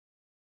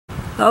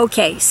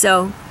Okay,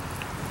 so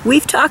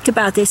we've talked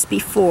about this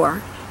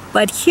before,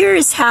 but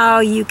here's how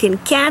you can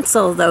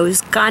cancel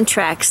those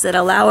contracts that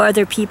allow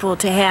other people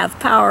to have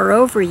power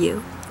over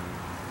you.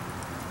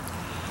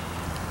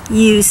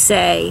 You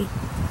say,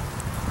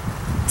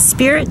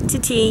 Spirit to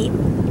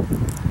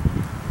team,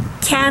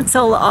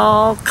 cancel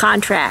all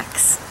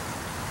contracts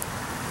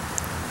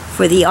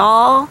for the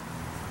all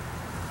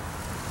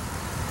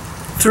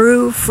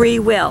through free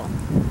will.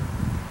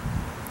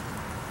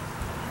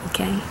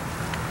 Okay?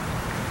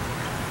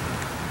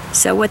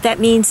 So what that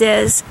means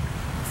is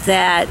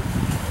that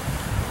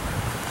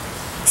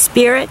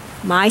Spirit,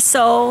 my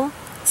soul,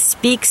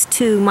 speaks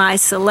to my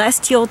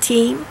celestial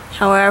team,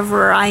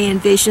 however I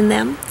envision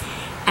them,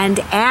 and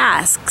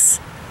asks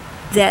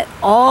that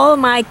all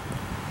my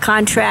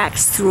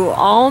contracts through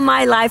all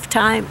my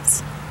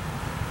lifetimes,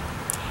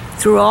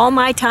 through all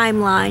my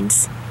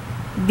timelines,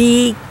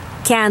 be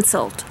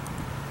canceled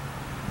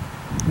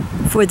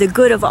for the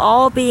good of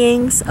all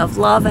beings of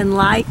love and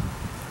light,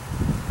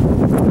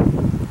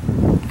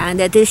 and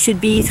that this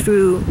should be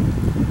through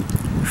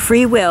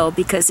free will,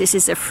 because this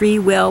is a free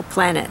will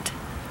planet.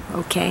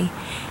 Okay?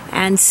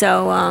 And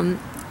so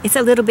it's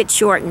a little bit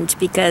shortened,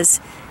 because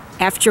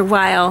after a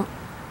while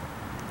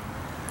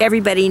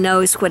everybody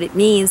knows what it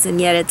means, and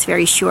yet it's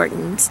very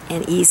shortened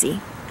and easy.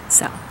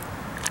 So